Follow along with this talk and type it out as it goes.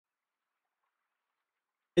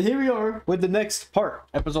And here we are with the next part.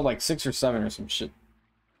 Episode like 6 or 7 or some shit.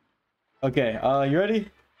 Okay, you ready?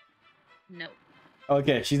 No.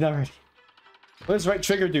 Okay, she's not ready. What does right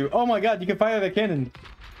trigger do? Oh my god, you can fire the cannon.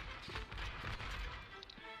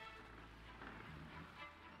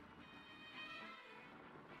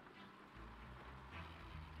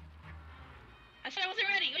 I said I wasn't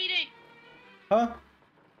ready. What are you doing? Huh?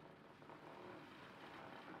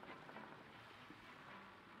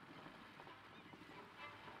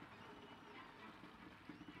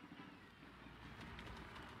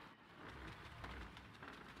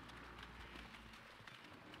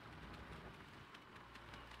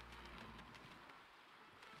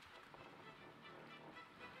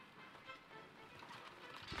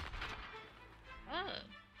 Oh.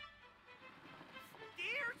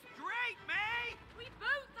 Steer's great, May! We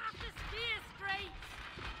both have to steer straight.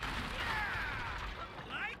 Yeah! I'm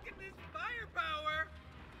liking this firepower!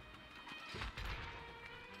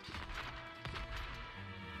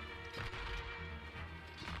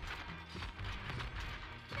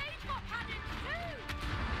 They've got cannons too.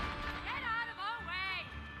 Get out of our way.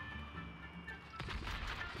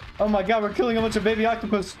 Oh my god, we're killing a bunch of baby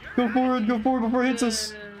octopus. Go forward before it hits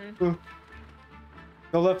us. Ooh.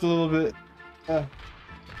 Go left a little bit. Oh,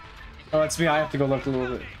 that's me. I have to go left a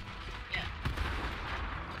little bit. Yeah.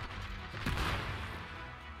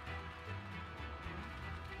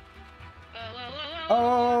 Whoa, whoa, whoa,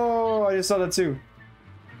 whoa. Oh, I just saw that too.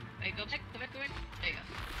 Wait, go back, go back, go back. There you go.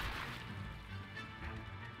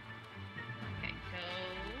 Okay, go.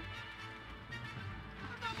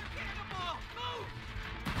 Another cannonball! Move!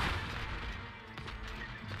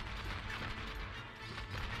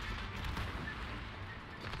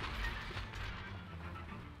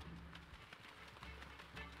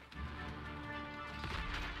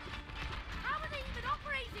 How are they even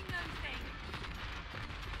operating those things?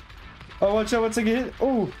 Oh, watch out, once I get hit.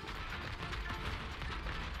 Oh.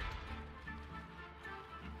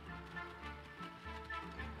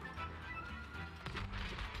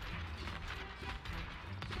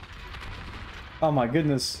 Oh my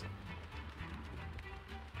goodness.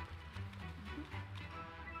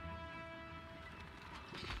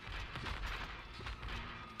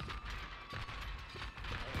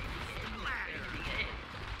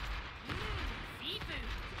 Seafood.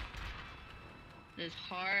 This is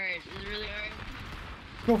hard. This is really hard.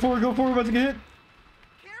 Go forward, about to get hit.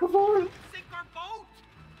 Go forward. Sink our boat!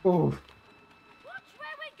 Oh, Watch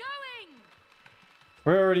where we're going.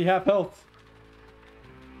 we're already half health.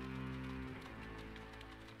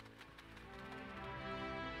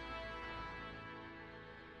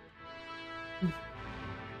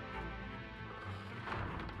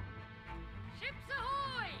 Ships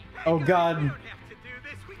ahoy. Oh Hey, god. We don't have to do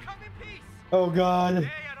this. We come in peace. Oh god.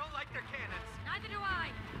 Hey, I don't like their cannons. Neither do I.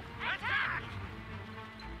 Attack!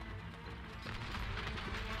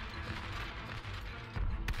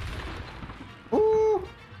 Ooh.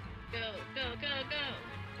 Go, go, go, go.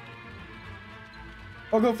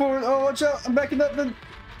 Oh, go forward. Oh, watch out. I'm backing up then.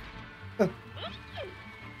 Ooh.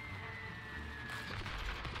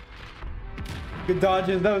 Good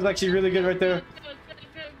dodges. That was actually really good right there. Go, go,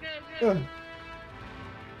 go, go, go. Uh,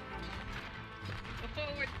 Go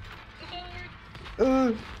forward. Go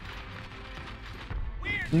forward.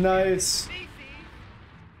 We're nice. species.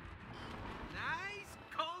 Nice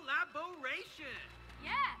collaboration.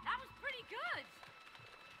 Yeah, that was pretty good.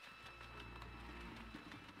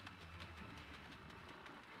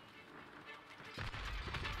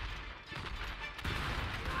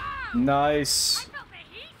 Wow, Nice. I felt the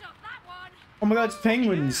heat of that one. Oh my god, it's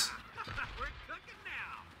penguins. We're cooking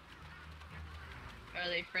now. Are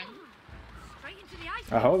they friendly? Straight into the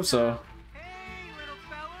ice. I hope so. Hey, little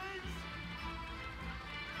fellas.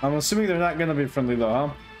 I'm assuming they're not gonna be friendly though, huh?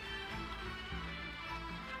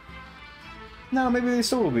 No, maybe they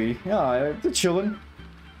still will be. Yeah, they're chilling.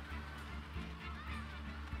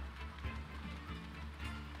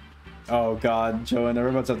 Oh god, Joanna, we're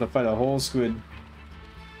about to have to fight a whole squid.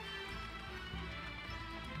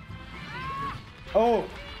 Oh! No,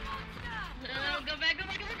 go back, go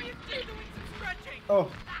back, go back. Doing some stretching. Oh!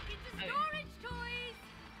 Back into storage toys.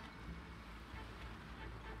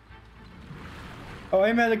 Oh,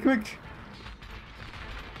 aim at it quick!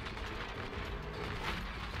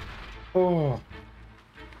 Oh!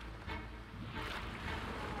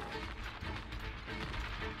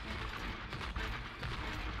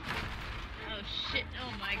 Oh shit,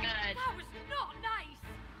 oh my god. That was not nice.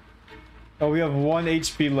 Oh, we have 1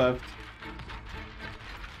 HP left.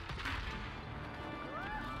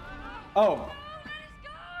 Oh! Oh, let us go!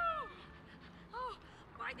 Oh,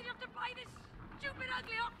 why did you have to buy this stupid,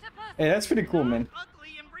 ugly octopus? Hey, that's pretty cool, man.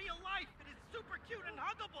 Ugly in real life. It is super cute and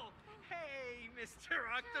huggable. Mr.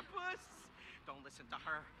 Octopus. Don't listen to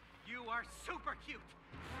her. You are super cute.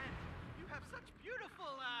 And you have such beautiful,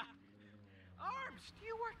 arms. Do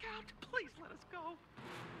you work out? Please let us go.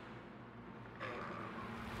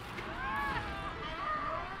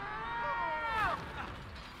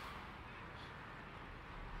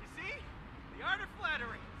 You see? The art of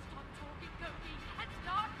flattery. Stop talking, Cody, and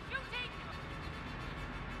start shooting!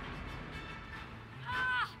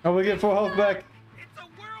 Ah! Oh, we get full health back. It's a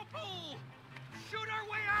whirlpool. Shoot our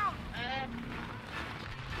way out.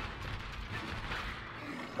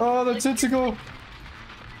 Oh, the tentacle.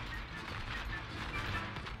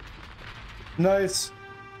 Nice.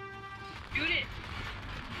 Shoot it.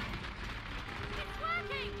 It's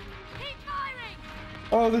working! Keep firing!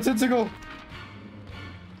 Oh, the tentacle.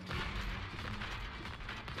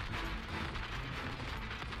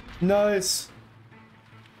 Nice.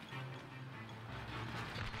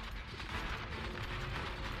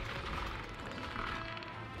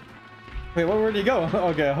 Wait, where'd he go?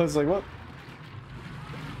 Okay, I was like, what?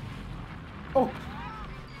 Oh.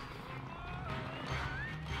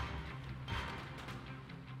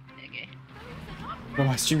 Okay. Oh,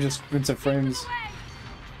 my stream just went to frames.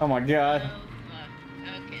 Oh my god. Oh,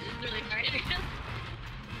 fuck. Okay, this is really hard.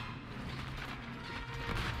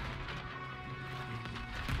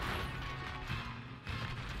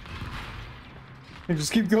 And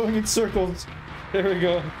just keep going in circles. There we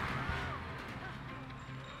go.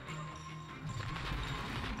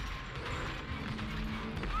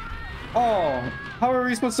 Oh, how are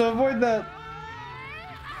we supposed to avoid that?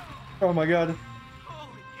 Oh my god.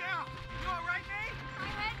 Holy cow. You all right, Nate? My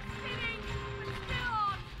head's spinning, but still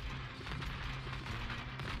on!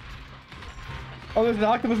 Oh, there's an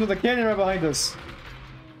octopus with a cannon right behind us.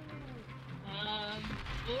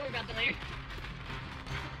 We'll worry about that later.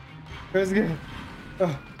 Where's it going?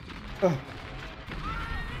 Oh. Oh.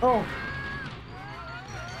 Oh.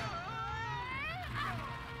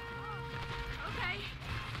 Okay.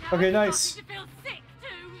 Now Okay, I'm nice. starting to feel sick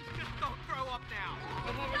too. Just don't throw up now.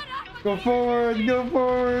 Go forward, go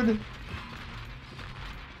forward.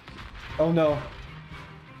 Oh no.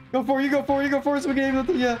 Go forward, you go forward, you go forward so we can aim at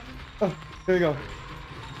the, yeah. Oh, there we go.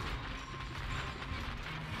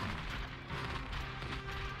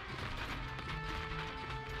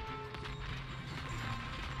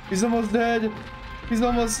 He's almost dead. He's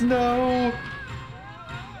almost, no.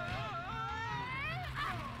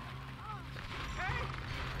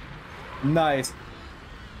 Nice.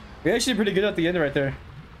 We're actually pretty good at the end right there.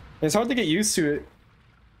 It's hard to get used to it.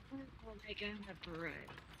 I'll take a bread.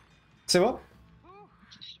 Say what?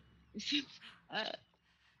 Okay.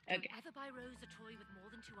 Don't ever buy Rose a toy with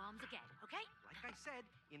more than 2 arms again, okay? Like I said,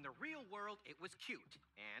 in the real world, it was cute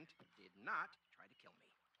and did not try to kill me.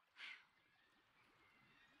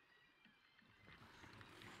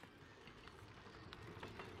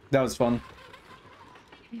 That was fun.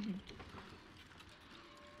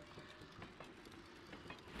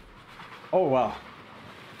 Oh wow.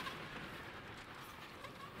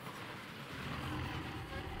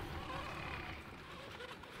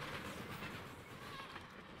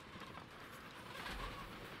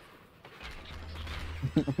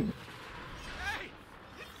 Hey!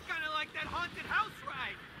 This is kind of like that haunted house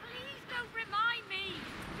ride. Please don't remind me!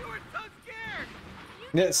 You were so scared.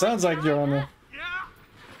 Yeah, it sounds like you're on there. Yeah.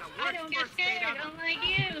 The I worst don't get first date scared, ever. unlike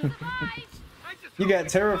you. Survive! I just You hope got we can find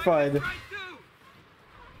terrified. this ride too.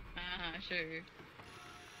 Sure.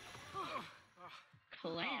 Oh,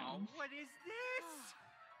 Clowns. what is this?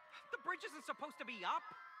 The bridge isn't supposed to be up.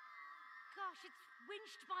 Gosh, it's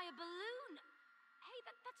winched by a balloon. Hey,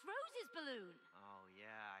 that's Rose's balloon. Oh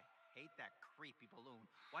yeah, I hate that creepy balloon.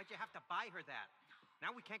 Why'd you have to buy her that?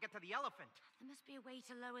 Now we can't get to the elephant. There must be a way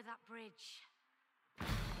to lower that bridge.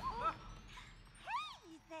 Ah,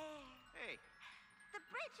 Hey there! hey, The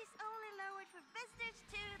bridge is only lowered for visitors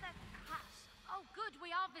to the castle. Oh, good,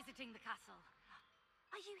 we are visiting the castle.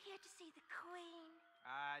 Are you here to see the queen?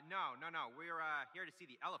 no. We're here to see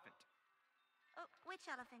the elephant. Oh, which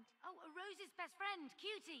elephant? Oh, Rose's best friend,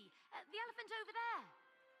 Cutie. The elephant over there.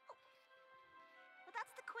 Well,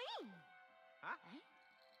 that's the queen. Huh? Eh?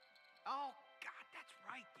 Oh God, that's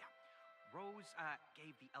right. Yeah, Rose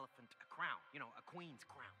gave the elephant a crown. You know, a queen's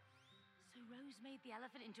crown. So Rose made the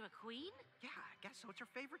elephant into a queen? Yeah, I guess so. It's her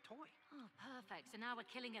favorite toy. Oh, perfect. So now we're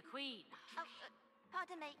killing a queen. Oh,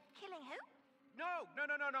 pardon me, killing who? No.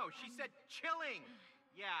 She said chilling.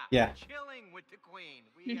 Yeah. Yeah. Chilling with the queen.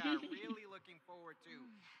 We are really looking forward to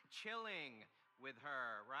chilling with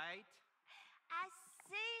her, right? I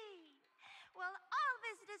see. Well, all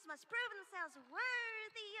visitors must prove themselves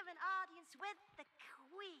worthy of an audience with the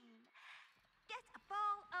queen. Get a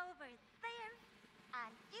ball over there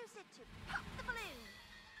and use it to pop the balloon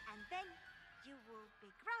Then you will be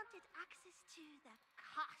granted access to the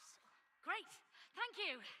castle. Great. Thank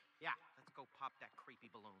you. Yeah, let's go pop that creepy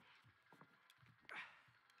balloon.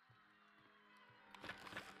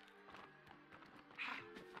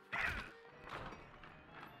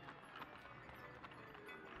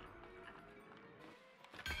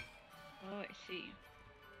 Oh, I see.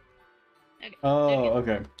 Okay. Oh,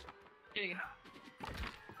 okay. There you go.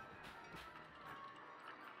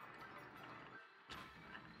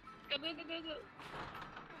 Go, go, go, go, go.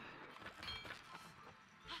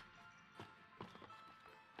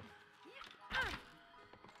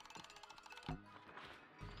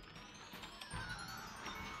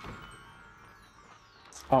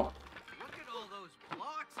 Oh, Look at all those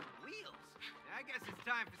blocks and wheels. I guess it's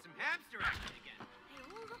time for some hamster action again. They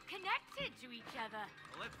all look connected to each other.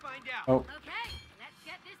 Well, let's find out. oh, Okay, let's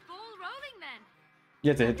get this ball rolling then. you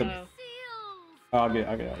have to hit them. Oh. Seals. Oh, I'll get it,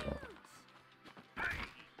 I'll get it. I'll get it.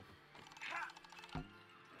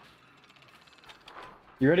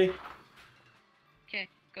 You ready? Okay,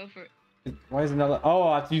 go for it. Why is it not? Oh,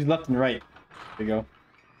 I have to use left and right. There you go.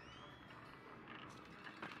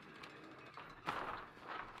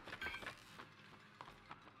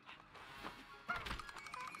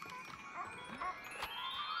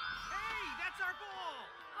 Hey, that's our ball!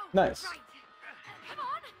 Oh, Nice. Right. Come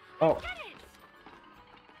on. Oh. Let's get it.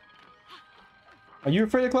 Are you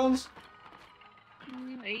afraid of clowns?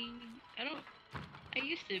 I don't. I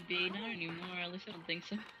used to be, not anymore. At least I don't think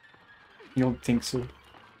so. You don't think so?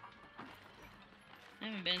 I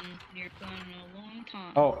haven't been near clown in a long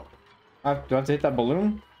time. Oh, do I have to hit that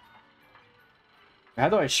balloon? How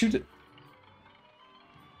do I shoot it?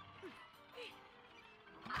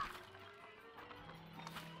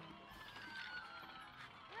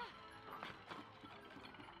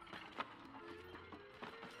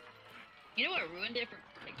 You know what ruined it for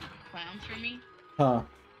like clowns for me? Huh?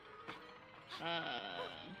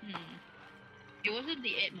 It wasn't the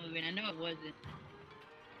It movie, and I know it wasn't.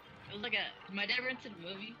 It was like a. My dad rented a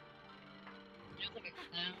movie. It was like a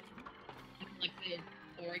clown, like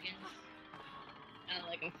the organs, and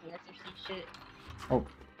like a fourth or some shit. Oh,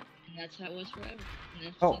 And that's how it was forever. And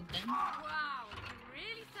then Oh. since then, Wow, you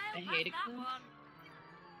really I sailed hate past it. that one.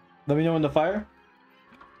 let me know when to fire.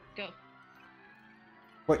 go.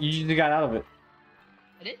 What? You just got out of it.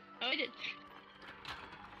 I did? Oh, I did.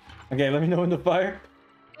 Okay, let me know when to fire.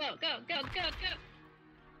 Go, go, go, go, go.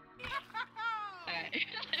 Alright.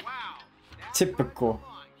 Wow. That Typical. was a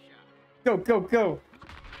long shot. Go, go, go.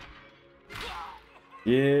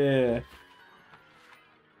 Yeah.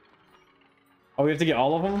 Oh, we have to get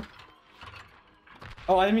all of them?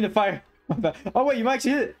 Oh, I didn't mean to fire. My bad. Oh, wait, you might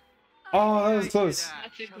actually hit it. Oh, that was close.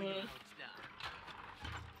 Not too Show you close. how it's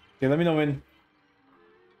done. Okay, let me know when.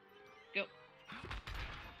 Go.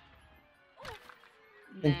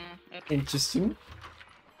 In- Nah, okay. Interesting.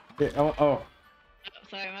 Okay, oh, oh. Oh,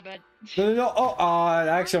 sorry, my bad. No, no, no. Oh, I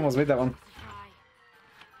actually almost made that one. Try.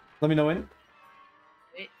 Let me know when.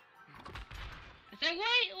 Wait. I said,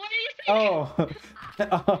 wait, what did you say? Oh.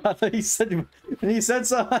 Oh, I thought you said, when you said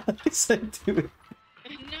so, I thought you said do it.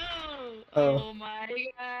 No! Oh. Oh my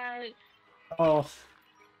god. Oh.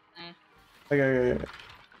 Uh. Okay.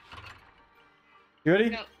 You ready?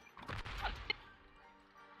 Go.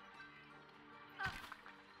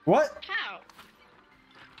 What? How?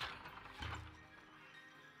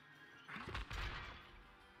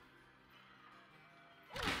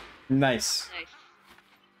 Nice. Nice.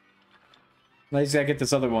 Nice, gotta get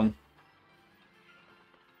this other one.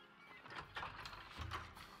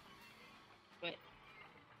 Wait.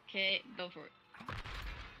 Okay, go for it.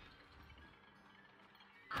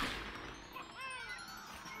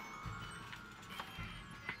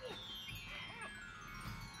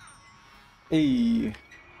 Hey.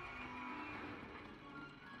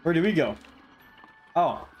 Where do we go?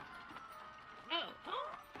 Oh. Oh.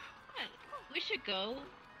 Yeah, we should go.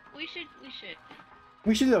 We should.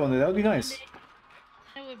 We should do that one day. That would be nice.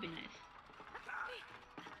 That would be nice.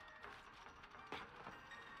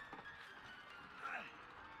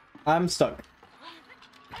 I'm stuck.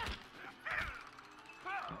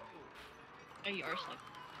 Oh, you are stuck.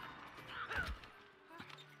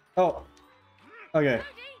 Oh. Okay. Ready?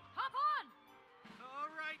 Hop on. All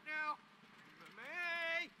right now.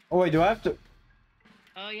 May. Oh wait, do I have to?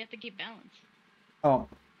 Oh, you have to keep balance. Oh.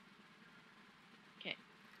 Okay.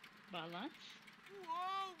 Balance.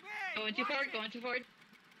 Whoa, May. Going too watch forward. it. Going too forward.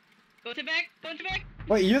 Go to back. Go to back.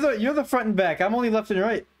 Wait, you're the front and back. I'm only left and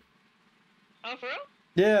right. Oh, for real?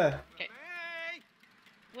 Yeah. Okay.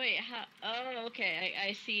 May. Wait. How? Oh, okay.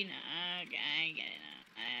 I see now. Okay, I get it now.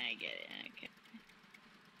 I get it. Okay.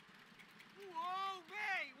 Whoa,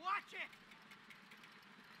 May. Watch it.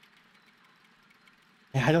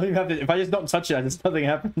 Yeah, I don't even have to. If I just don't touch it, just nothing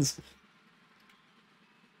happens.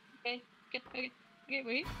 Okay, okay,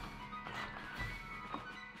 wait.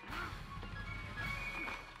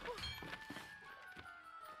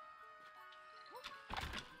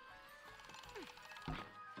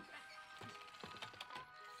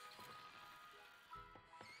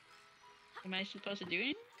 Am I supposed to do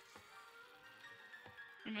anything?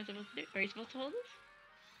 What am I supposed to do? Are you supposed to hold this?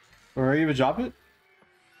 Or are you even drop it?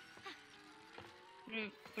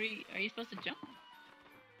 Are you supposed to jump?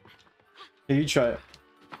 Yeah, you try it.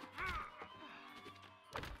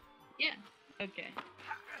 Yeah. Okay.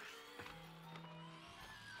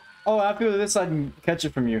 Oh, after this, I can catch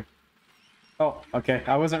it from you. Oh, okay.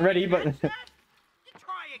 I wasn't ready, but. Try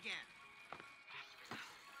again.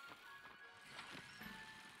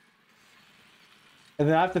 And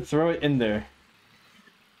then I have to throw it in there.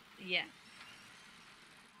 Yeah.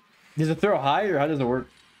 Does it throw high or how does it work?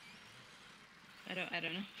 I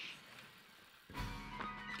don't know.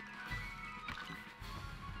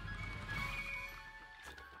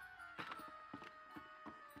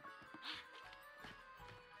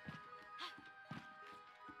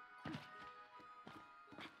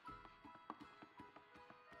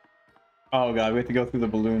 Oh god, we have to go through the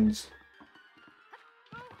balloons.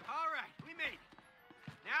 All right, we made it.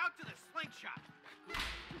 Now to the slingshot.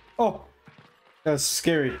 Oh, that's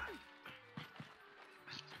scary.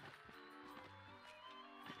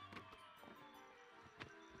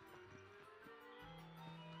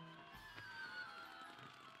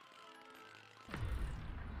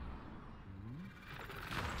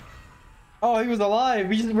 Oh, he was alive.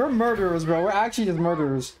 We're murderers, bro. We're actually just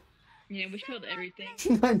murderers. Yeah, we killed everything.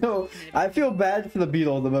 I know. I feel bad for the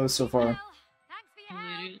beetle the most so far. Well, thanks for your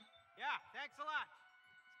help. Yeah, thanks a lot.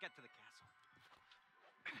 Let's get to the castle.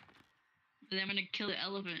 Then I'm gonna kill the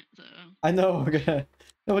elephant, so I know. Okay.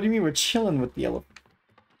 No, what do you mean we're chilling with the elephant?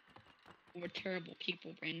 we're terrible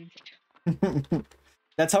people, Brandon.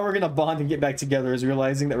 That's how we're gonna bond and get back together, is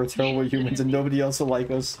realizing that we're terrible humans and nobody else will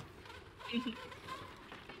like us.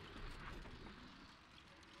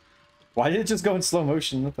 Why did it just go in slow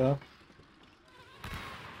motion? What the hell?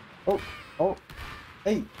 Oh, oh,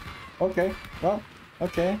 hey, okay, well,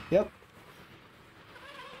 okay, yep.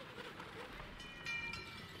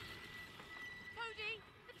 Cody,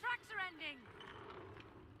 the tracks are ending.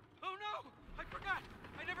 Oh no! I forgot!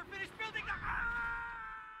 I never finished building the...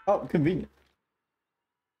 Oh, convenient.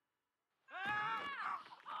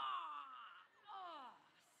 Oh,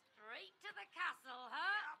 straight to the castle,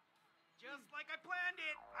 huh? Just like I planned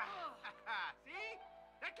it! See?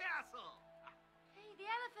 The castle! Hey, the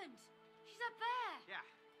elephant. She's up there. Yeah,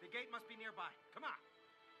 the gate must be nearby. Come on.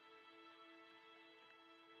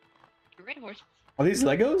 Red horse. Are these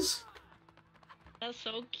Legos? That's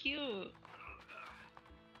so cute.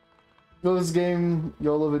 No, this game,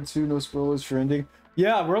 y'all love it too. No spoilers for ending.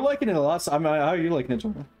 Yeah, we're liking it a lot. So, how are you liking it,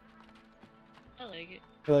 Jordan? I like it.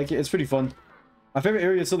 I like it. It's pretty fun. My favorite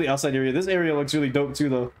area is still the outside area. This area looks really dope too,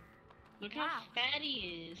 though. Look Wow. how fat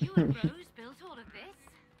he is. You and Rose built all of this?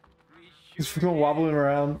 We He's sure freaking did. wobbling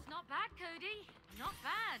around. It's not bad, Cody. Not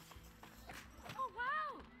bad. Oh,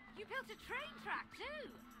 wow. You built a train track, too.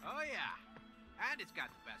 Oh yeah. And it's got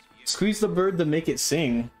the best view. Squeeze the bird to make it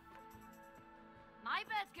sing. My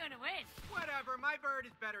bird's gonna win. Whatever, my bird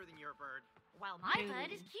is better than your bird. Well, my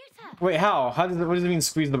bird is cuter. Wait, how? How does it? What does it mean?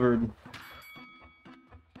 Squeeze the bird?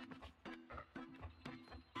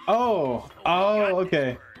 Oh, oh,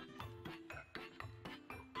 okay.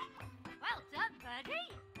 Well done, birdie.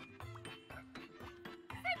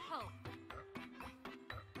 Simple.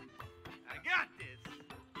 I got this.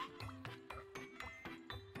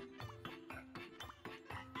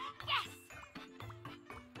 Yes.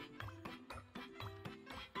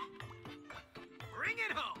 Bring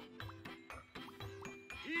it home.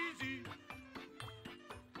 Easy.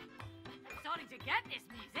 I'm starting to get this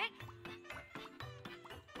music.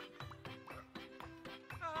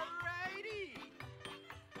 Alrighty.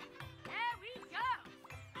 There we go.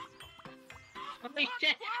 Holy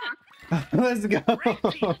shit. Let's go. Great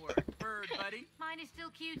teamwork, bird buddy. Mine is still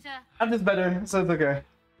cuter. I'm just better, so it's okay.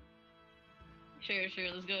 Sure,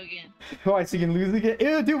 let's go again. Why, so you can lose again?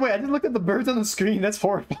 Ew, dude, wait, I just looked at the birds on the screen. That's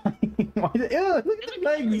horrifying. Why did, ew, look at the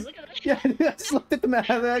legs. Look at that. Yeah, I just looked at them.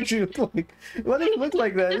 How they actually look like. Why do they look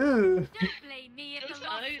like that? Ew. Don't blame me if That's the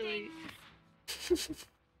lost ugly. things.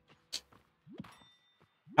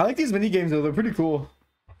 I like these mini games though. They're pretty cool.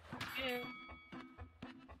 Yeah.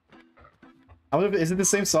 I wonder if, is it the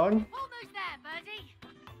same song? Almost there, birdie.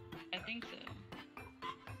 I think so.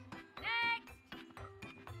 Next.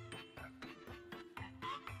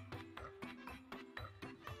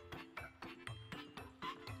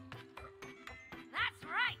 That's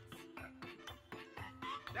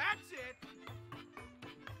That's it.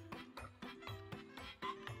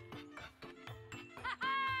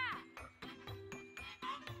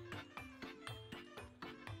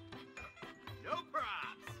 No props.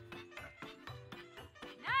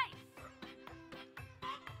 Nice!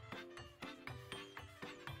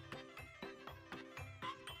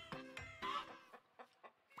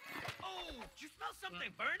 Oh, did you smell something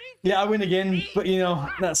burning? Yeah, I win again, but you know,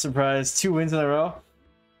 not surprised. 2 wins in a row.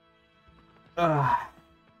 Ah.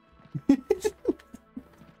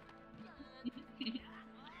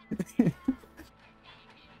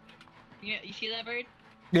 Yeah, you see that bird?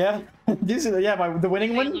 Yeah, you see the, yeah, the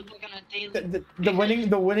winning They one. look like on a daily.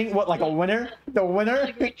 The winning, what, like a winner? The winner?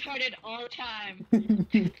 Like retarded all the time.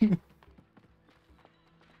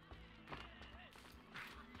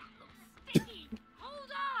 Sticky!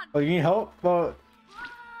 Hold on! Oh, you need help? Oh,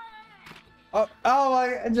 oh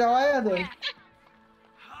my, Joanna.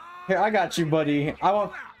 Here, I got you, buddy.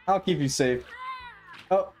 I'll keep you safe.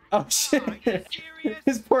 Oh, oh shit. Are you serious?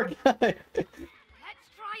 This poor guy. Let's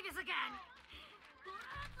try this again!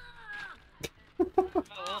 Oh,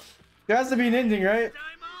 well. There has to be an ending, right?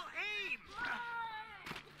 Time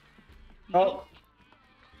I'll aim. Oh,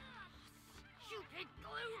 Stupid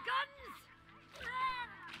glue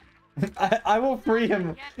guns! I will free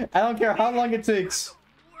him. I don't care how long it takes.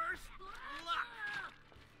 Worst luck.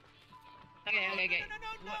 Okay, okay, okay.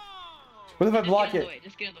 No. What if I Just block get in it? the way.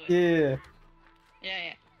 Just get in the way. Yeah.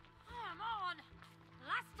 Yeah. Come on!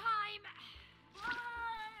 Last time!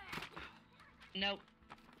 Nope.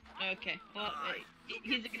 Okay. Well,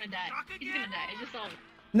 he's gonna die. He's gonna die. It's just all.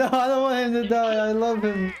 No, I don't want him to die. I love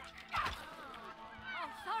him. Oh,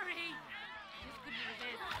 sorry! This couldn't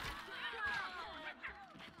resist.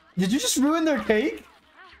 Did you just ruin their cake?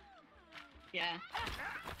 Yeah.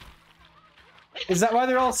 Is that why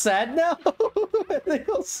they're all sad now? They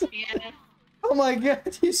all sad? Yeah. Oh my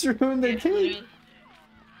god, he's ruined their Yeah, cake. literally.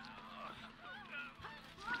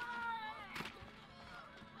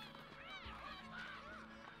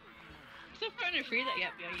 So far to free that.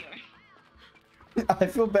 Yep, yeah, you are. I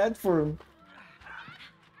feel bad for him.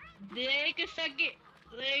 Leg suck it.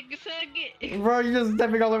 Leg suck it. Bro, you're just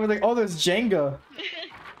stepping all over the. Oh, there's Jenga.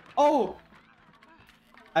 Oh!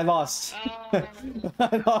 I lost.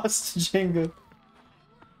 I lost Jenga.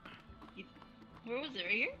 Where was it?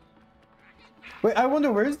 Right here? Wait, I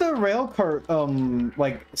wonder where's the rail cart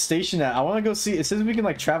like station at? I want to go see. It says we can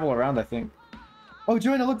like travel around, I think. Oh,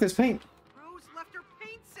 Joanna, look, there's paint. Rose left her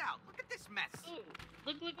paints out. Look at this mess. Oh,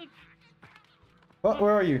 look. What?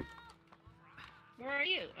 Where are you? Where are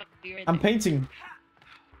you? Oh, you're right I'm there. painting.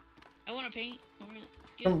 I want to paint.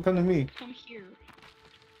 Come to me. Come here.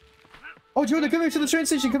 Oh, Joanna, come here to the train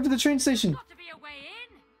station. Come to the train station. Got to be a way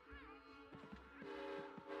in!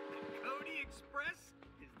 Cody Express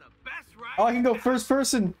is the best ride. Oh, I can go first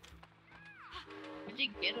person. How'd you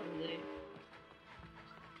get over there?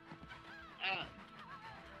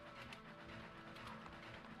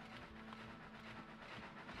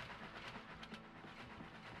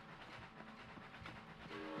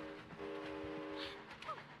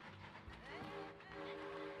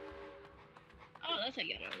 Oh, that's how you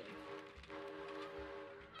get over there.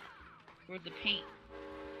 Where's the paint?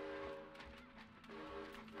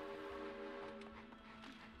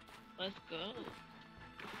 Let's go.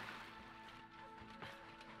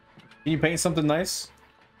 Can you paint something nice?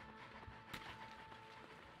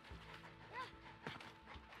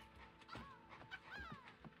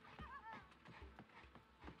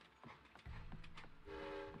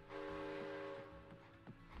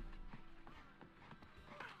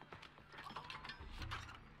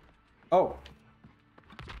 Oh.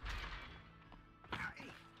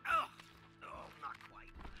 Oh, not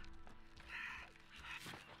quite.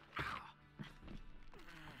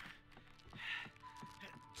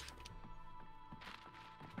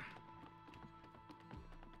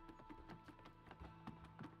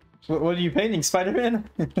 What are you painting, Spider-Man?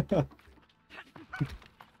 What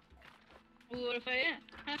if I am?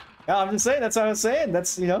 Huh? Yeah, I'm just saying, that's what I was saying.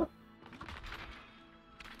 That's, you know.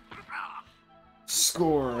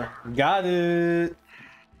 Score. Got it.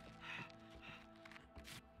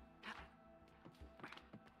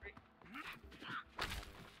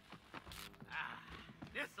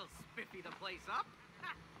 This'll spiffy the place up.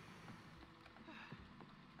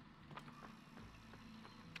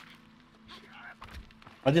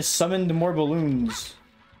 I just summoned more balloons.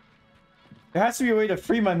 There has to be a way to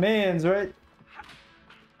free my mans, right?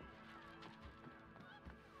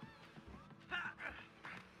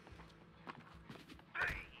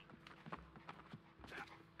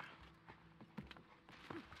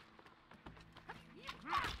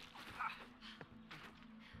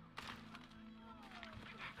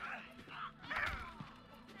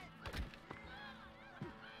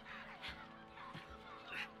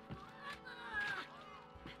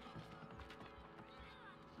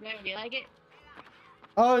 Yeah, do you like it?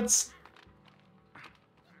 Oh, it's...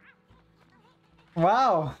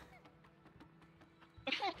 Wow.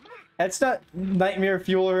 That's not nightmare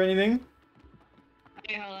fuel or anything.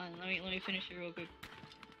 Okay, hold on. Let me finish it real quick.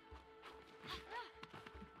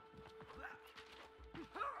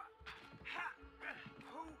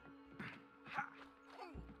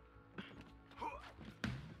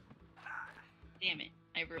 Damn it!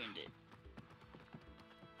 I ruined it.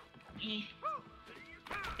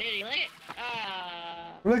 There, you like it?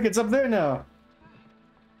 Look, it's up there now.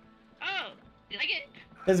 Oh, you like it?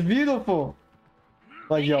 It's beautiful.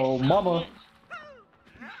 Like, Thank yo, you so mama. much.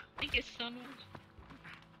 Thank you so much.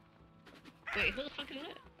 Wait, who the fuck is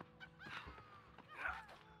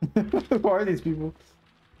that? Who are these people?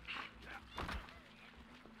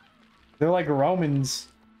 They're like Romans.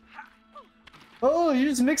 Oh, you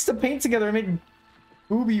just mixed the paint together and made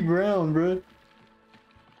booby brown, bro.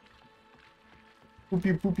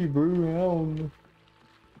 Poopy brown.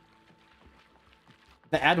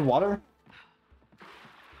 To add water?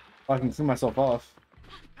 Oh, I can clean myself off.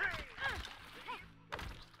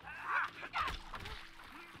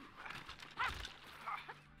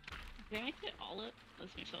 Can I mix it all up?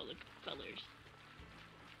 Let's mix all the colors.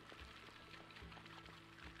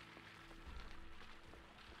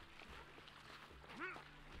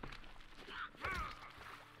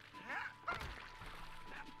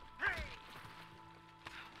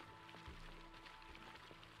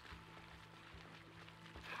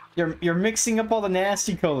 You're mixing up all the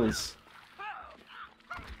nasty colors.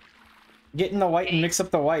 Get in the white and mix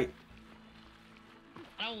up the white.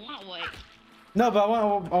 I don't want white. No, but I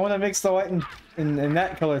want to mix the white and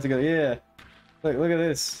that color together. Yeah. Look at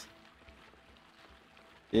this.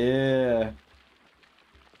 Yeah.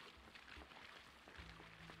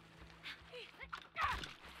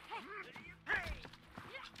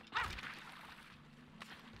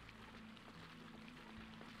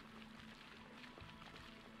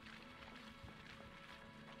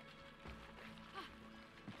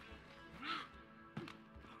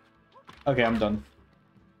 Okay, I'm done.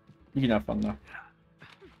 You can have fun though.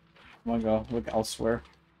 I'm gonna go look elsewhere.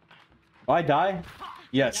 Oh, I die?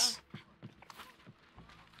 Yes.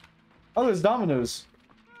 Oh, there's dominoes.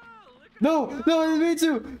 No, no, I didn't mean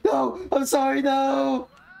to. No, I'm sorry. No.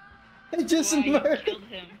 I just Why, you murdered. killed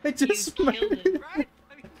him. I just You killed murdered. him. Right?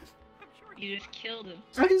 I mean, I'm sure You just killed him.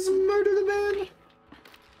 I just murdered a man.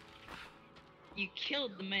 You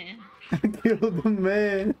killed the man. I killed the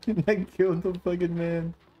man. I killed the fucking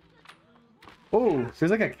man. Oh,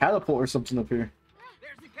 there's like a catapult or something up here.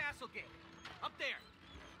 there's the castle gate. Up there.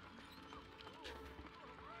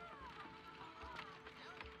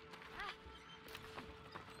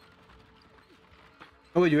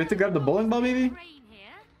 Oh, wait, you have to grab the bowling ball, maybe? Rain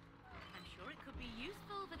here. I'm sure it could be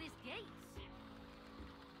useful for this gate.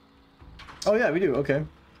 Oh yeah, we do. Okay.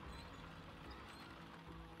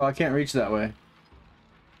 Oh, I can't reach that way.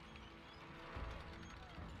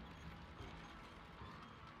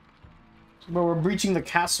 Bro, we're breaching the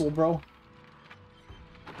castle, bro.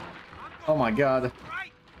 Oh my god.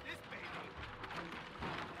 Right. This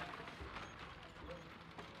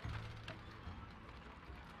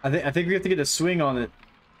baby. I think we have to get a swing on it.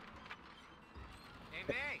 Hey,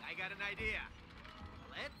 Meg, I got an idea.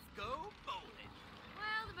 Let's go bowling.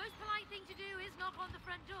 Well, the most polite thing to do is knock on the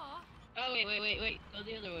front door. Oh, wait. Go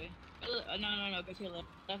the other way. No. Go to your left.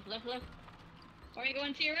 Left. Or are you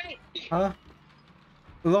going to your right? Huh?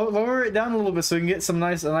 Lower it down a little bit so we can get a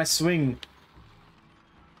nice swing.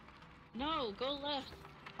 No, go left.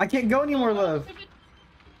 I can't go anymore, Go love.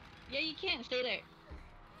 Yeah, you can. Stay there.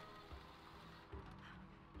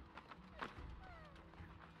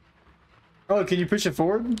 Oh, can you push it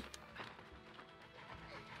forward?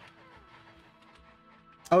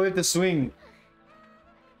 Oh, we have to swing.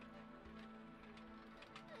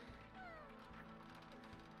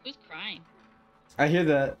 Who's crying? I hear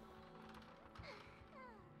that.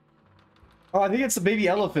 Oh, I think it's the baby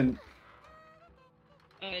elephant.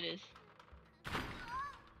 Oh, it is.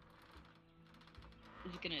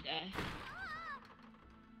 He's gonna die.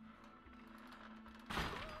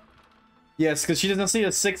 Yes, because she doesn't see a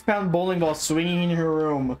 6-pound bowling ball swinging in her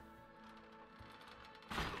room.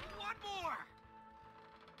 One more.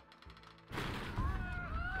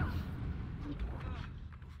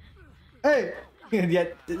 Hey! Yeah,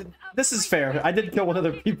 this is fair. I did kill one of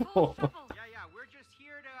the people. Yeah, we're just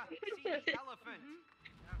here to see the elephant.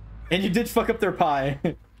 And you did fuck up their pie.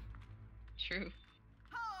 True.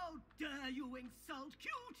 How dare you insult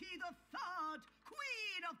Cutie the Third,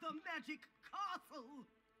 Queen of the Magic Castle?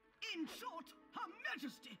 In short, Her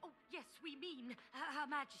Majesty. Oh, yes, we mean Her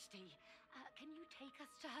Majesty. Can you take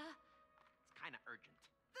us to her? It's kind of urgent.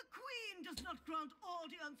 The Queen does not grant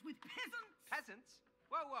audience with peasants. Peasants?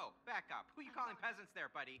 Whoa, whoa, back up. Who you calling peasants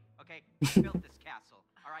there, buddy? Okay, I built this castle.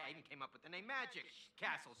 All right, I even came up with the name Magic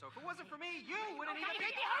Castle. So if it wasn't for me, you wouldn't even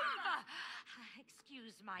be...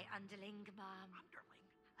 Excuse my underling, ma'am. Underling?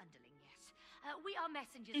 Underling, yes. We are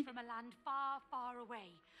messengers from a land far, far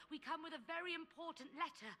away. We come with a very important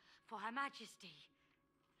letter for Her Majesty.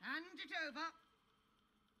 Hand it over.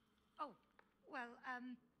 Oh, well,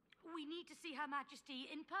 we need to see Her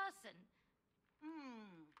Majesty in person.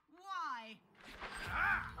 Why?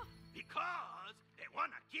 Because they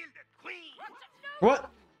wanna kill the Queen. What?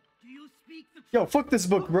 Do you speak the truth? Yo, fuck this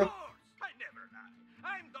book, bro. Of course, I never lie.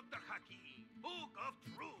 I'm Dr. Haki, Book of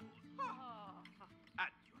Truth.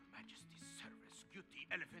 At your Majesty's service, Cutie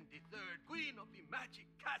Elephant III, Queen of the Magic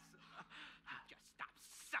Castle. Just stop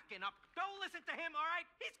sucking up. Don't listen to him, all right?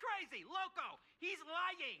 He's crazy, loco. He's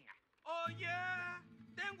lying. Oh, yeah?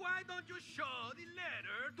 Then why don't you show the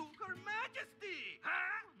letter to Her Majesty?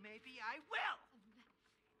 Huh? Maybe I will.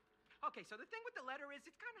 Okay, so the thing with the letter is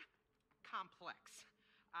it's kind of complex.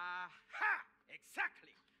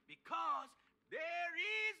 Exactly. Because there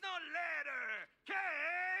is no letter.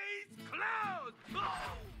 Case closed.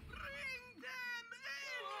 Oh, bring them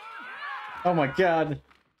in. Oh my god.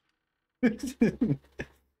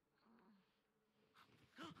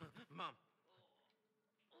 Mom.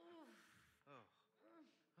 Oh.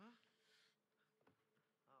 Huh?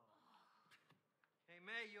 Oh. Hey,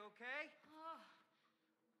 May, you okay? Oh,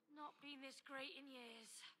 not been this great in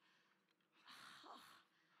years.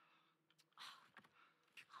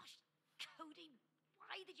 Gosh, Cody,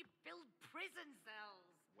 why did you build prison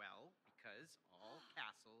cells? Well, because all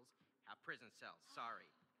castles have prison cells. Sorry.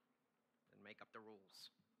 Then make up the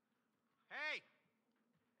rules. Hey!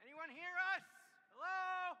 Anyone hear us?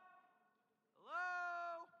 Hello?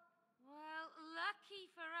 Hello? Well, lucky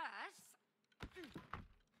for us,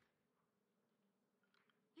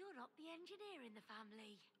 you're not the engineer in the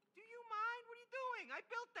family. Do you mind? What are you doing? I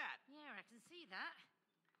built that. Yeah, I can see that.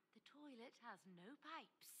 The toilet has no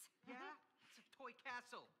pipes. Yeah? It's a toy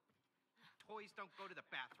castle. Toys don't go to the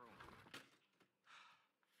bathroom.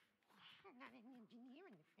 I'm not an engineer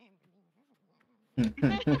in the family. Oh,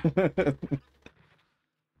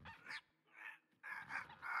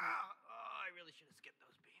 I really should have skipped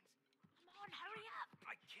those beans. Come on, hurry up.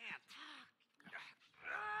 I can't.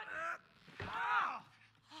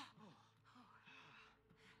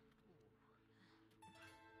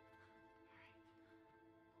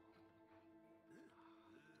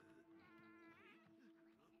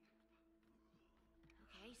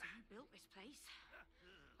 Okay, so you built this place.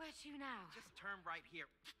 Where to now? Just turn right here.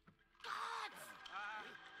 God!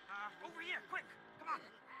 Over here, quick! Come on!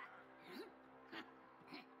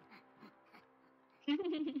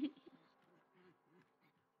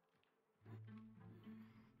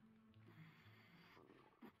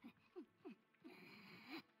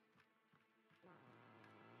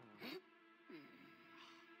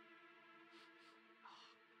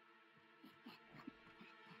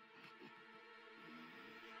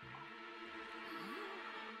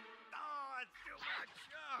 Oh, it's too much!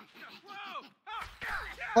 Whoa!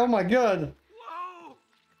 Oh my god. Whoa!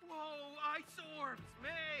 Whoa! Ice orbs,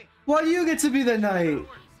 May! Why do you get to be the knight?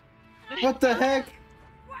 Orbs. What the heck?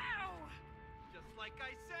 Wow! Just like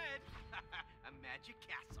I said, a magic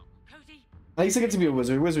castle. Cody, I used to get to be a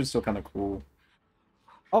wizard. Wizard's still kind of cool.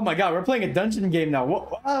 Oh my god, we're playing a dungeon game now.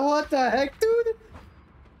 What the heck, dude?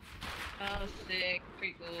 Oh, sick.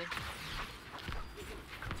 Pretty cool.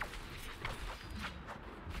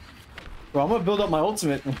 Bro, I'm gonna build up my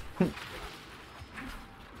ultimate.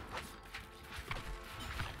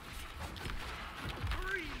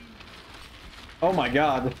 Oh my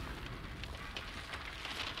god.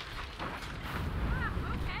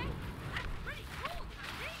 okay. That's pretty cool,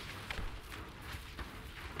 Cody.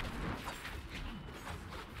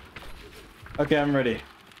 Okay, I'm ready.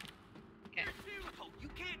 Okay. Oh, you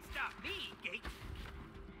can't stop me, Gate.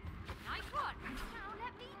 Nice one. Now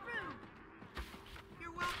let me through.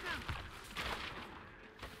 You're welcome.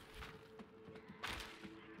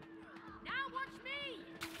 Now watch me.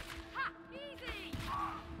 Ha! Easy.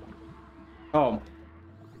 Oh. Oh.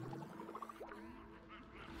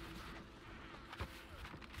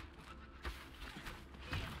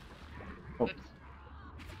 Whoops.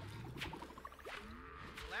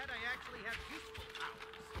 Glad I actually have useful powers.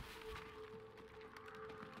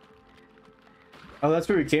 Oh, that's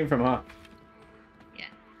where we came from, huh? Yeah.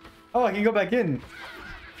 Oh, I can go back in.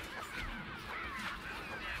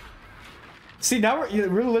 See, now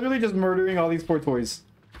we're literally just murdering all these poor toys.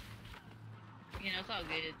 You know, it's all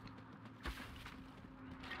good.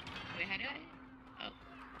 Wait, how do I? Oh.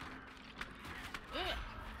 Ugh.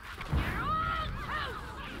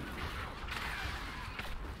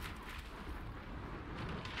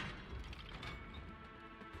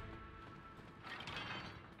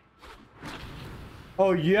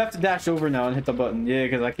 Oh, you have to dash over now and hit the button. Yeah,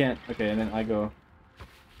 because I can't. Okay, and then I go.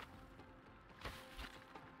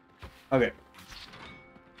 Okay.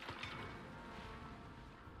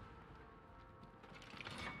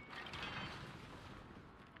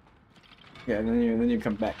 Yeah, and then you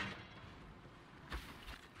come back.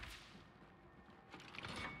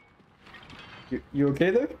 You okay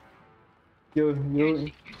there? You're You're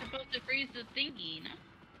supposed to freeze the thingy, no?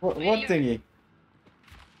 what Wait, you're- thingy?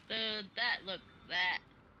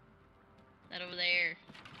 That over there.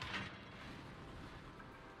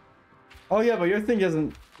 Oh yeah, but your thing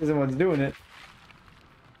isn't what's doing it.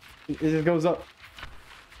 It just goes up.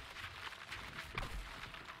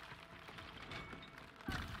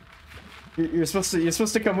 You're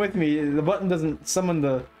supposed to come with me. The button doesn't summon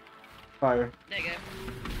the fire. There you go.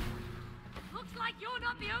 Looks like you're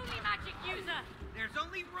not the only magic user. There's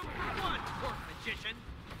only room for one, poor magician.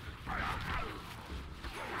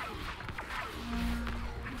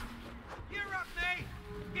 You're up, May.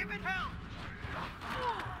 Give it hell.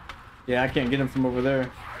 Yeah, I can't get him from over there.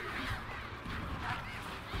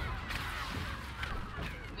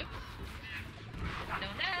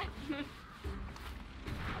 Don't die.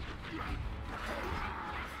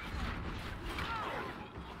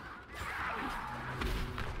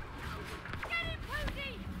 Get him,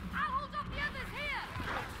 Pooty! I'll hold off the others here.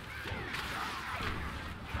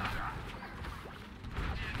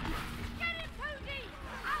 Get him, Pooty!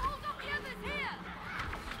 I'll hold off the others here.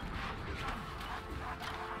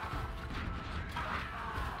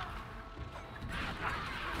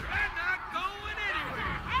 They're not going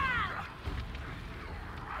anywhere.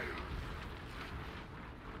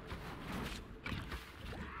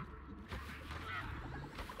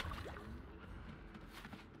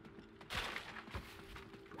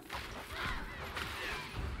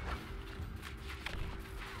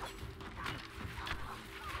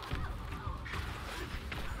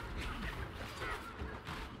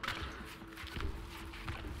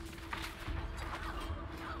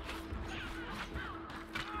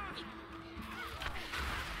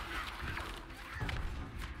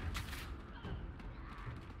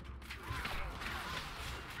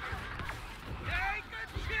 Hey,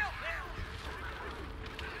 good chill, Bill.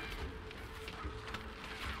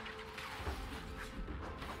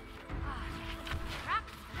 Trapped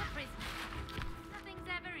in a prison. Nothing's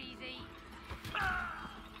ever easy.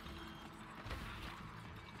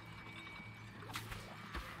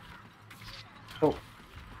 Oh.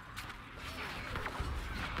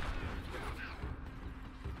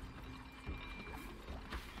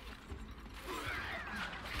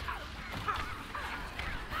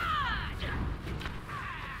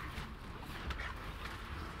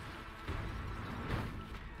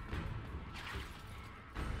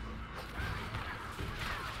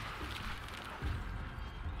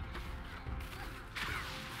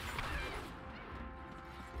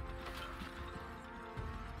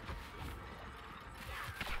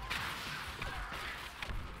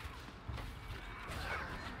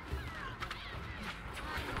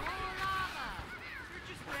 More lava. You're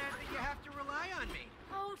just mad that you have to rely on me.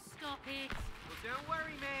 Oh, stop it. Well, don't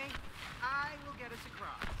worry, May. I will get us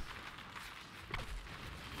across.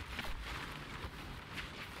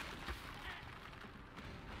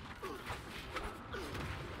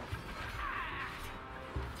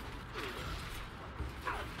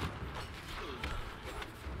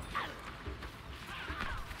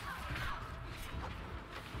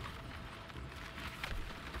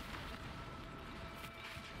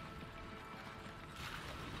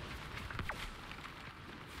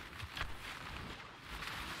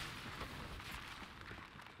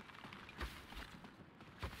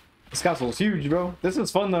 This castle's huge, bro. This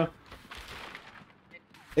is fun though.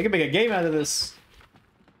 They can make a game out of this.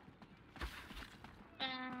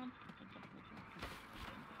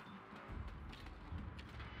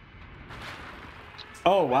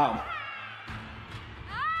 Oh wow.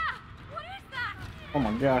 Ah! What is that? Oh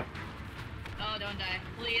my god. Oh, don't die.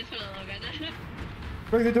 Please, for the love of God.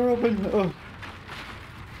 Break the door open. Oh.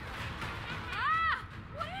 Ah!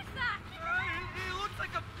 What is that? It looks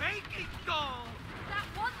like a baking doll. That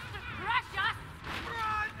wants to crush us.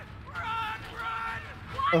 Run! Run! Run!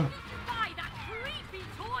 Why Oh. did you buy that creepy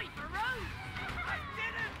toy for Rose? I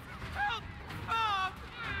didn't! Help! Mom!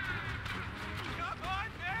 Come on,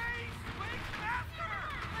 May! Swing faster!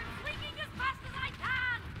 I'm swinging as fast as I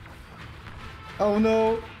can. Oh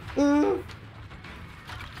no. You're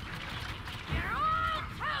all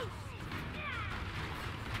toast.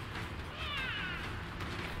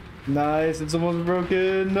 Nice. It's almost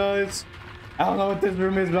broken. Nice. I don't know what this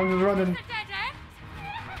room is, but I'm just running. It's a dead end.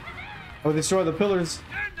 Oh, destroy the pillars.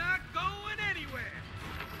 They're not going anywhere!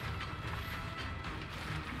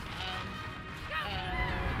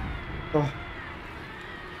 Oh.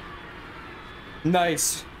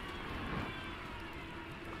 Nice.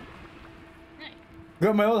 Nice.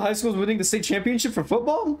 Bro, my old high school's winning the state championship for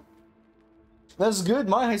football? That's good.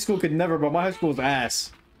 My high school could never, bro. My high school was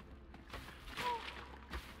ass.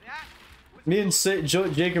 Me and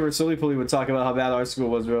Jacob or Silly Pulley would talk about how bad our school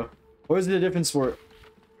was, bro. Or is it a different sport?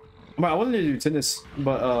 I wanted to do tennis,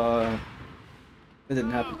 but it didn't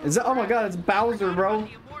happen. Is that? Oh my god, it's Bowser, bro.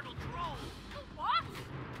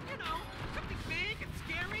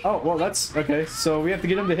 Oh, well, that's okay. So we have to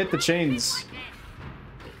get him to hit the chains.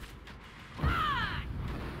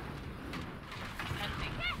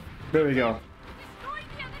 There we go.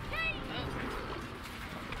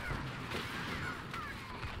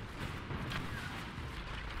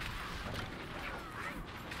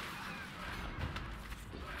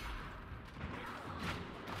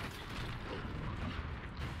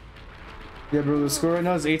 Yeah, bro, the score right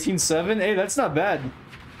now is 18-7. Hey, that's not bad.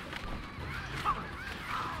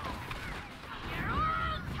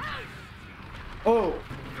 Oh,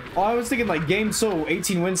 I was thinking like game so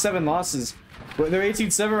 18 wins, 7 losses. But they're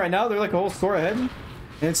 18-7 right now. They're like a whole score ahead. And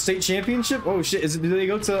it's state championship. Oh shit! Do they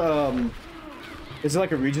go to Is it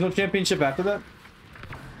like a regional championship after that?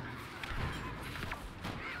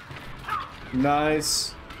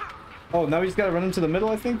 Nice. Oh, now we just gotta run into the middle,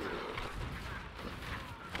 I think.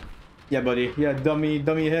 Yeah, buddy. Yeah,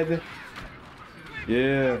 dummy head.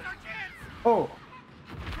 Yeah. Oh.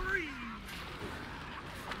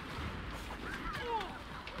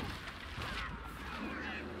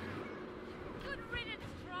 Good riddance,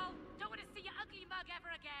 troll. Don't want to see your ugly mug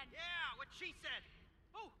ever again. Yeah, what she said.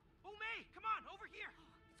 Oh, May, come on, over here.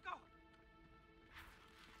 Let's go.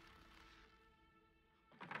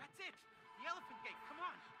 That's it. The elephant gate. Come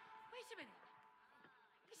on. Wait a minute.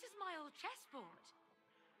 This is my old chessboard.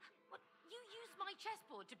 What? You used my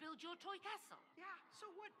chessboard to build your toy castle? Yeah, so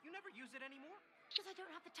what? You never use it anymore? Because I don't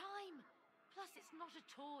have the time. Plus, it's not a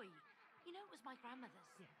toy. You know, it was my grandmother's.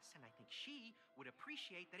 Yes, and I think she would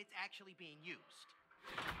appreciate that it's actually being used.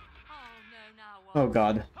 Oh, no, now what? Oh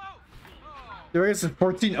god. Oh! There is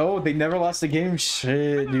 14-0. They never lost a game.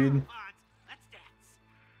 Shit, dude. Let's dance.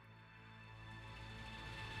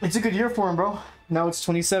 It's a good year for him, bro. Now it's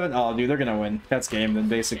 27. Oh, dude, they're gonna win. That's game then,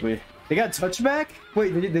 basically. They got touchback?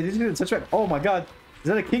 Wait, they didn't do the touchback. Oh my god. Is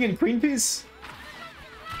that a king and queen piece?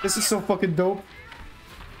 This is so fucking dope.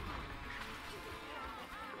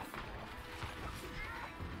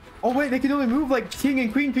 Oh wait, they can only move like king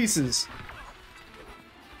and queen pieces.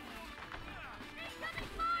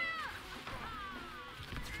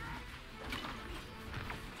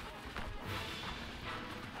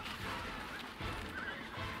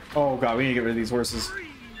 Oh god, we need to get rid of these horses.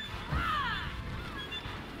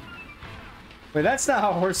 Wait, that's not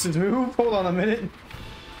how horses move. Hold on a minute.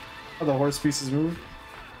 How the horse pieces move.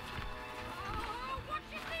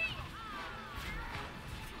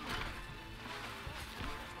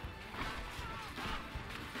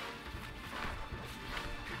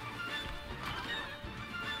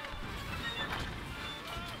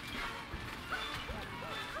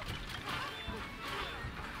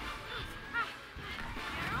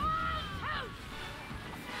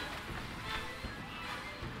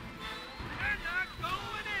 They're not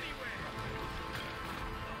going anywhere.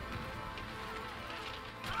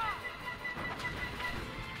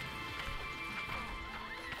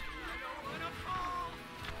 I don't want to fall.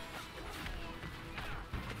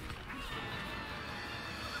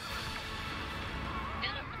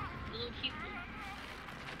 Yeah, the little cute one.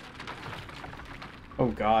 Oh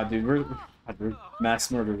god, dude, we're mass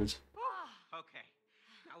murderers. Okay,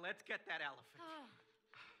 now let's get that elephant.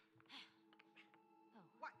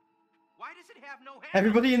 What? Why does it have no head?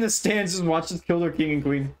 Everybody in the stands just watch us kill their king and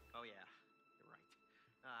queen. Oh yeah, you're right.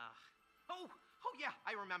 Oh yeah,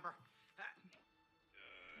 I remember.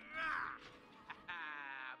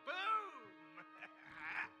 Boom!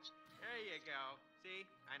 There you go. See,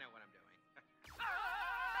 I know what I'm doing.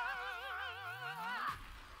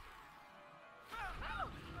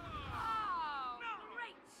 Oh,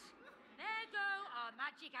 great! There go our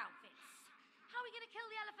magic outfits. How are we going to kill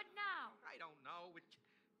the elephant now? I don't know.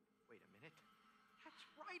 Wait a minute. That's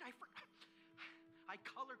right. I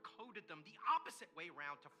color-coded them the opposite way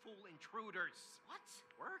around to fool intruders. What?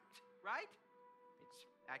 Worked, right? It's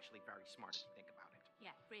actually very smart if you think about it.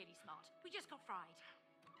 Yeah, really smart. We just got fried.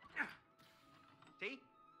 See?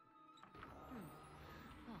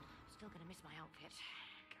 Oh, still going to miss my outfit.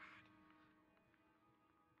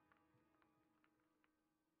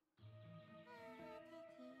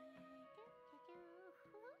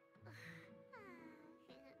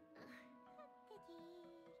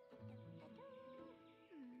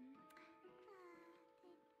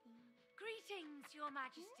 Your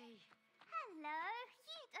Majesty. Hello,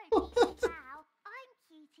 you don't need to bow. I'm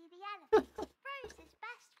Cutie the elephant, Rose's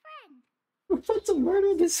best friend. We're about to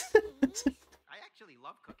murder this. I actually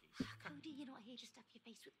love cookies. Cody, you're not here to stuff your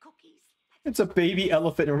face with cookies. It's a baby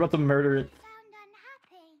elephant and we're about to murder it. Sound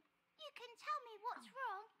unhappy? You can tell me what's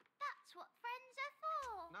wrong. That's what friends are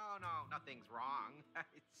for. No, nothing's wrong.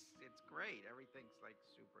 It's great. Everything's like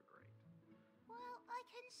super great. Well, I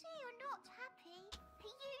can see you're not happy.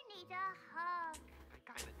 You need a hug. I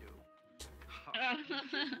kind of do.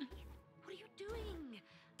 What are you doing?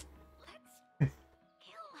 Let's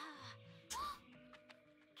kill her.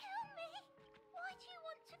 Kill me? Why do you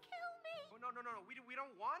want to kill me? Oh, no. We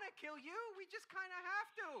don't want to kill you. We just kind of have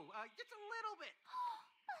to. Just a little bit.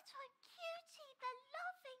 But I'm Cutie the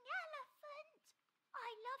loving elephant. I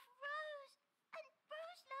love Rose, and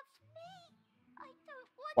Rose loves me. I don't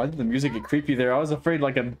want. Why did the music get creepy there? I was afraid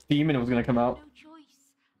like a demon was gonna come out. No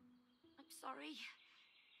choice. I'm sorry.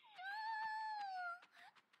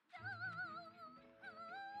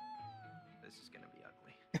 This is gonna be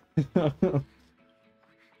ugly.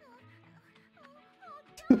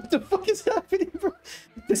 What the fuck is happening, bro?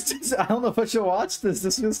 I don't know if I should watch this.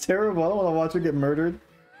 This feels terrible. I don't want to watch her get murdered.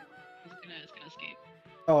 It's gonna escape.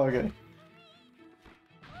 Oh, okay.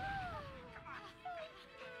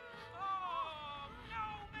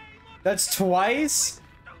 That's twice?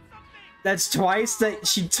 That's twice that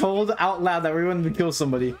she told out loud that we wanted to kill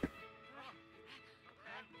somebody.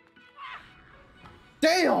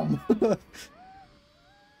 Damn! Okay,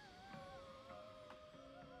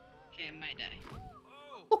 I might die.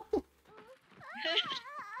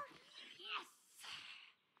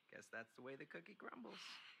 Guess that's the way the cookie crumbles.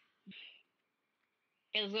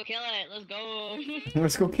 Okay, let's go kill it. Let's go.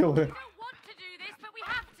 Let's go kill her. We don't want to do this, but we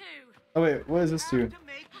have to. Oh wait, what does this do? To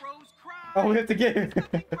make Rose cry. Oh, we have to get her.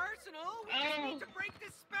 Nothing personal. We just need to break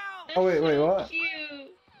this spell. Oh, wait, what?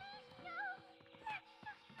 Cute.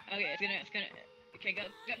 Okay, it's gonna. Okay, go,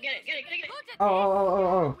 get it.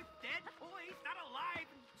 Oh. With dead toys, not alive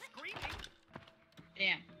and screaming.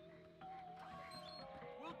 Damn.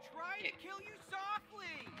 We'll try to kill you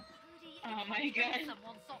softly. Oh my god.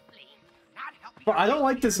 Someone softly. Not helping. But I don't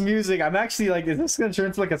like this music. I'm actually like, is this gonna turn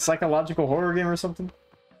into like a psychological horror game or something?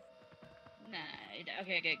 Nah.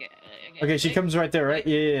 Okay. Okay, she comes right there, right?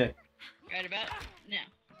 Yeah. Right about now.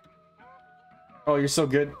 Oh, you're so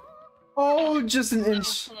good. Oh, just an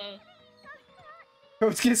inch. Close. I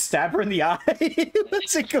was gonna stab her in the eye.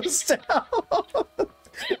 As it goes down. Oh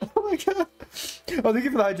my god. Oh, thank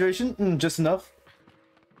you for the hydration. Just enough.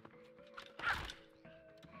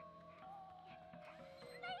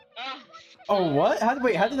 Oh, what? How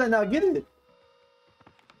did I not get it?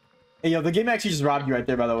 Hey, yo, the game actually just robbed you right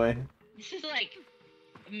there, by the way. This is like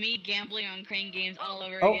me gambling on crane games all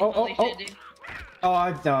over Oh, again. oh, Holy oh, shit, oh. dude. Oh,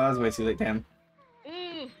 no, that was way too late, damn.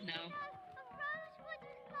 Ooh, no.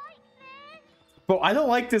 Bro, I don't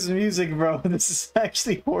like this music, bro. This is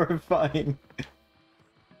actually horrifying.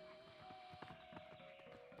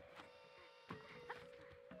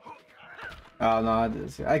 Oh no,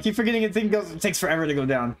 I keep forgetting it takes forever to go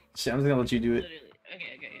down. Shit, I'm just gonna let you do it. Literally.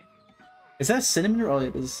 Okay. Is that cinnamon? Oh,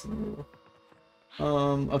 it is.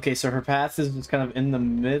 Okay, so her path is just kind of in the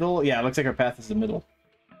middle. Yeah, it looks like her path is the middle.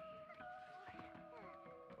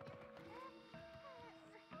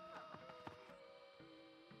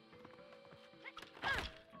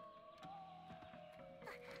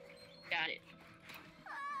 Got it.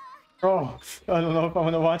 Oh, I don't know if I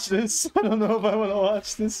want to watch this. I don't know if I want to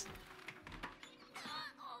watch this.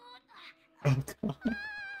 Oh god.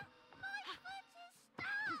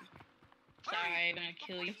 Sorry, I'm gonna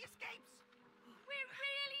kill you. We're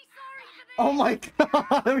really sorry for this. Oh my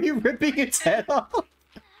god, are you ripping its head off?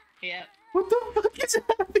 Yep. What the fuck is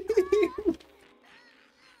happening?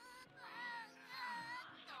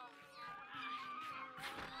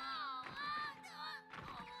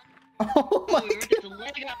 Oh my We ripped god. the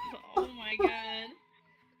leg off. Oh my god.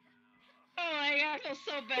 Oh my god, I feel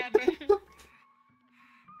so bad, bro.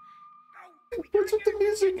 What's with the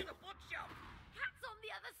music? Cat's on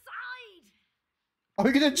the other side. Are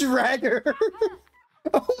we gonna drag her?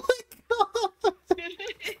 Oh my god!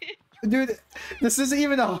 Dude, this isn't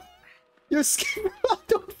even a... You're scared.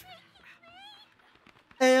 Don't...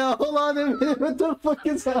 Hey, hold on a minute. What the fuck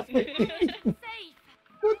is happening? Safe.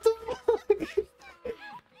 What the fuck?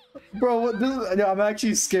 Bro, what this is... No, I'm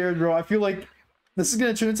actually scared, bro. I feel like this is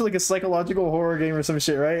gonna turn into like a psychological horror game or some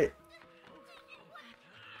shit, right?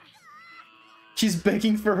 She's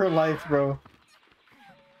begging for her life, bro.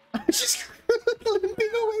 She's limping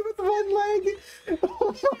away with one leg.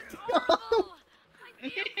 Oh my god.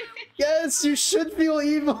 Yes, you should feel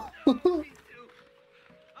evil. I'll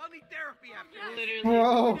need therapy after Literally.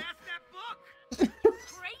 Bro. Pass that book.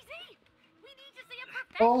 Crazy? We need to see a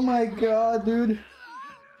professional. Oh my god, dude.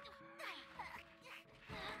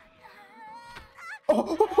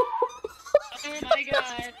 Oh, Oh my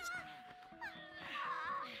god.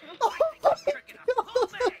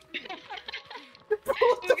 We're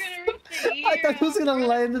gonna reach the ear. I thought it was gonna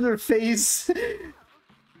land in her face. It's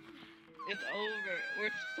over. We're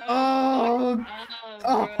so Oh, fucked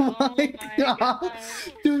up, oh bro. my god.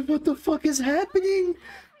 Dude, what the fuck is happening?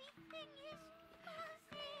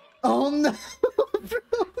 Oh no. Bro.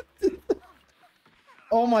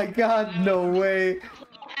 Oh my god, no way.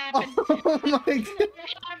 What happened? Oh my god. What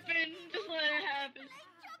happened? Just let it happen.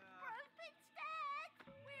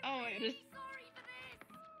 Oh my goodness.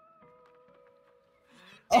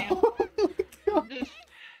 Oh my god. Just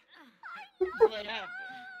let it happen.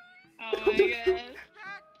 Oh my god.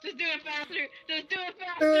 Just do it faster. Just do it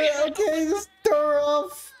faster. Okay, just throw her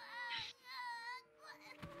off.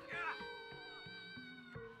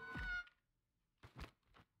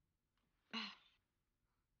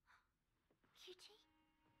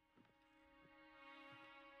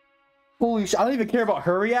 Holy shit, I don't even care about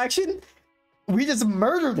her reaction. We just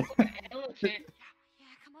murdered her. Elephant. Yeah,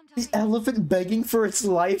 come on, The darling. elephant begging for its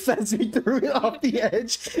life as we threw it off the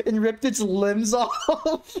edge and ripped its limbs off. What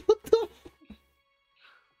the?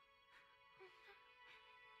 You're broken.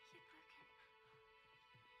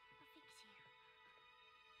 I'll fix you.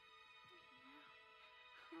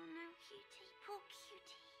 Oh no, cutie, poor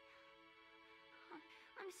cutie.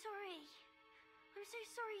 I'm sorry. I'm so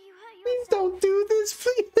sorry you hurt yourself. Please don't do this.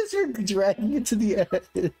 Please, you're dragging it to the edge.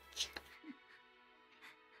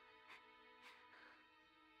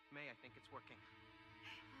 May, I think it's working.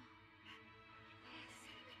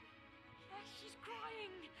 Yes, she's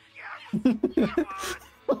crying. Come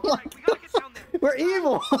on! Alright, we gotta get down there. We're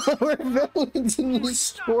evil. We're villains in this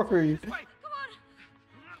story. This way. Come on.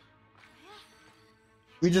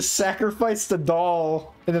 We just sacrificed the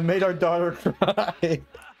doll and then made our daughter cry. Oh my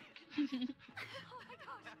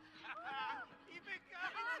gosh. Keep it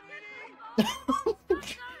coming, sweetie. Oh,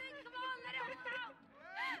 darling, come on, let it out.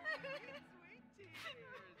 Sweet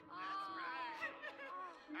tears.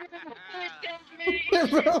 That's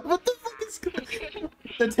right. Bro, what the fuck is going on?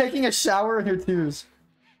 They're taking a shower in her tears.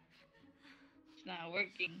 It's not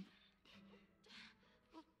working.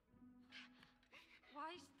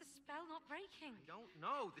 Why is the spell not breaking? I don't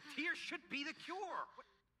know. The tears should be the cure.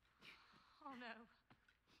 Oh no.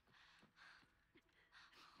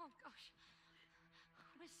 Oh gosh.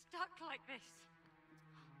 We're stuck like this.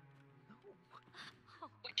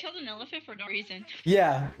 We killed an elephant for no reason.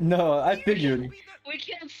 Yeah, no, I figured. We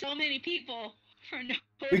killed so many people for no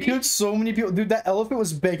We reason. killed so many people. Dude, that elephant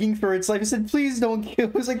was begging for its life. He said, please don't kill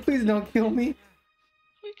me. He was like, please don't kill me.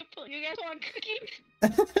 We could put you guys on cookies.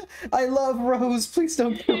 I love Rose. Please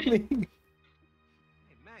don't kill me. Hey,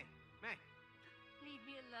 May. Leave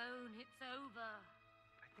me alone. It's over.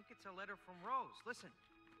 I think it's a letter from Rose. Listen.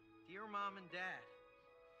 Dear Mom and Dad,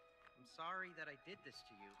 I'm sorry that I did this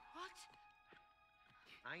to you. What?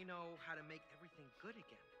 I know how to make everything good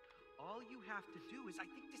again. All you have to do is, I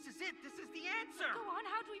think this is it. This is the answer. Go on,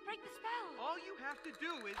 how do we break the spell? All you have to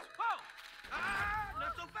do is, oh! Ah,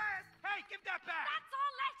 not so fast! Hey, give that back! That's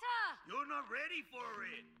our letter! You're not ready for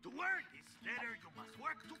it. To work this letter, you must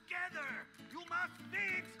work together. You must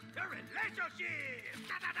fix your relationship.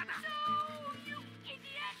 Da-da-da-da. No, you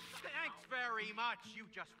idiot! Thanks very much. You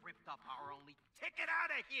just ripped up our only ticket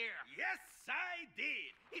out of here. Yes, I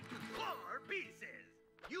did. Into 4 pieces.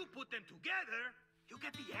 You put them together, you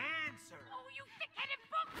get the answer. Oh, you thick-headed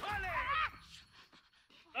book!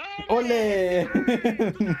 Ole! Ole!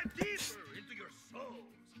 To dive deeper into your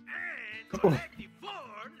souls and collect the 4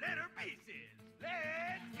 letter pieces.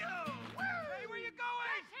 Let's go. Hey, where you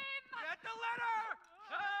going? Get the letter.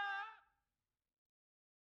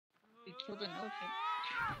 We killed an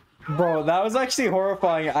elephant. Bro, that was actually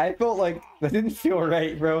horrifying. I felt like that didn't feel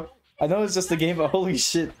right, bro. I know it's just a game, but holy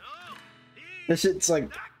shit. This shit's like,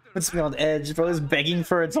 puts me on edge, bro. It's begging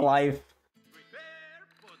for its life. Prepare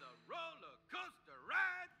for the roller coaster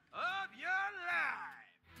ride of your life.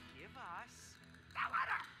 Give us the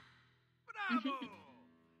letter. Bravo!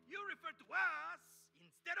 You refer to us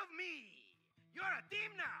instead of me. You're a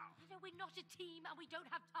team now. No, we're not a team and we don't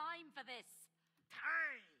have time for this.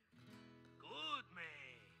 Time. Good,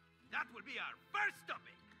 May. That will be our first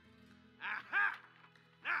topic. Aha!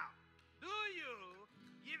 Now, do you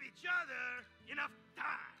give each other enough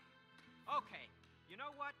time? Okay, you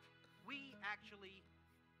know what? We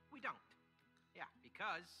don't. Yeah,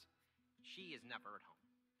 because she is never at home.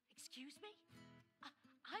 Excuse me?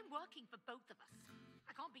 I'm working for both of us.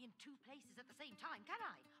 I can't be in in two places at the same time, can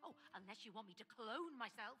I? Oh, unless you want me to clone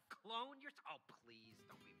myself. Clone yourself? Oh, please,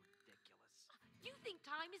 don't be ridiculous. You think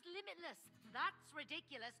time is limitless. That's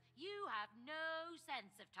ridiculous. You have no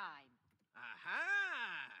sense of time.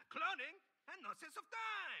 Aha! Cloning and no sense of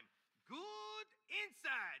time. Good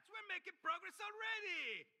insights. We're making progress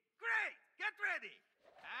already. Great. Get ready.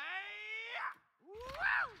 Hi-ya! Woo!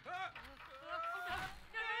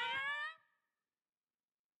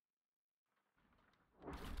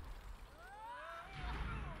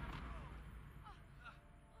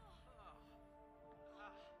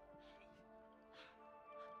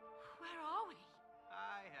 Where are we?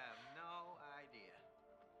 I have no idea.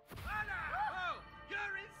 Hola! Oh,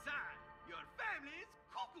 you're inside. Your family's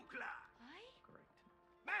cuckoo clan. Correct.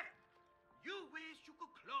 Man, you wish you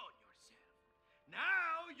could clone yourself.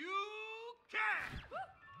 Now you can.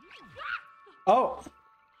 Oh.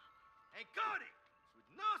 Hey, Cody, with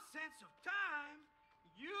no sense of time,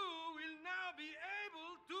 you will now be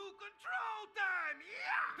able to control time.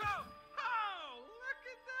 Yeah! Oh, look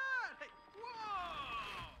at that. Hey,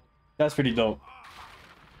 whoa! That's pretty dope.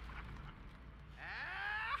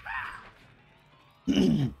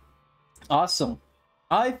 Awesome.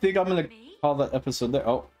 I think I'm gonna call that episode there.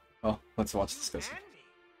 Oh, let's watch this guys.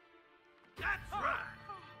 That's right.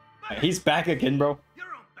 Hey, he's back again, bro.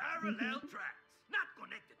 You're on parallel tracks, not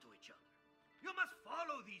connected to each other. You must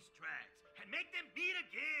follow these tracks and make them meet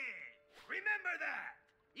again. Remember that.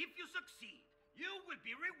 If you succeed, you will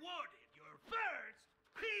be rewarded your first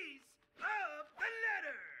piece of the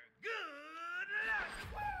letter. Good luck.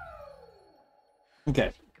 Woo!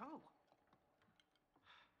 Okay. Go.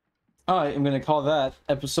 I am gonna call that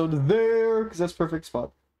episode there because that's perfect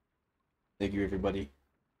spot. Thank you, everybody.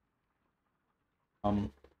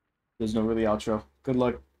 There's no really outro. Good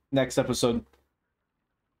luck next episode.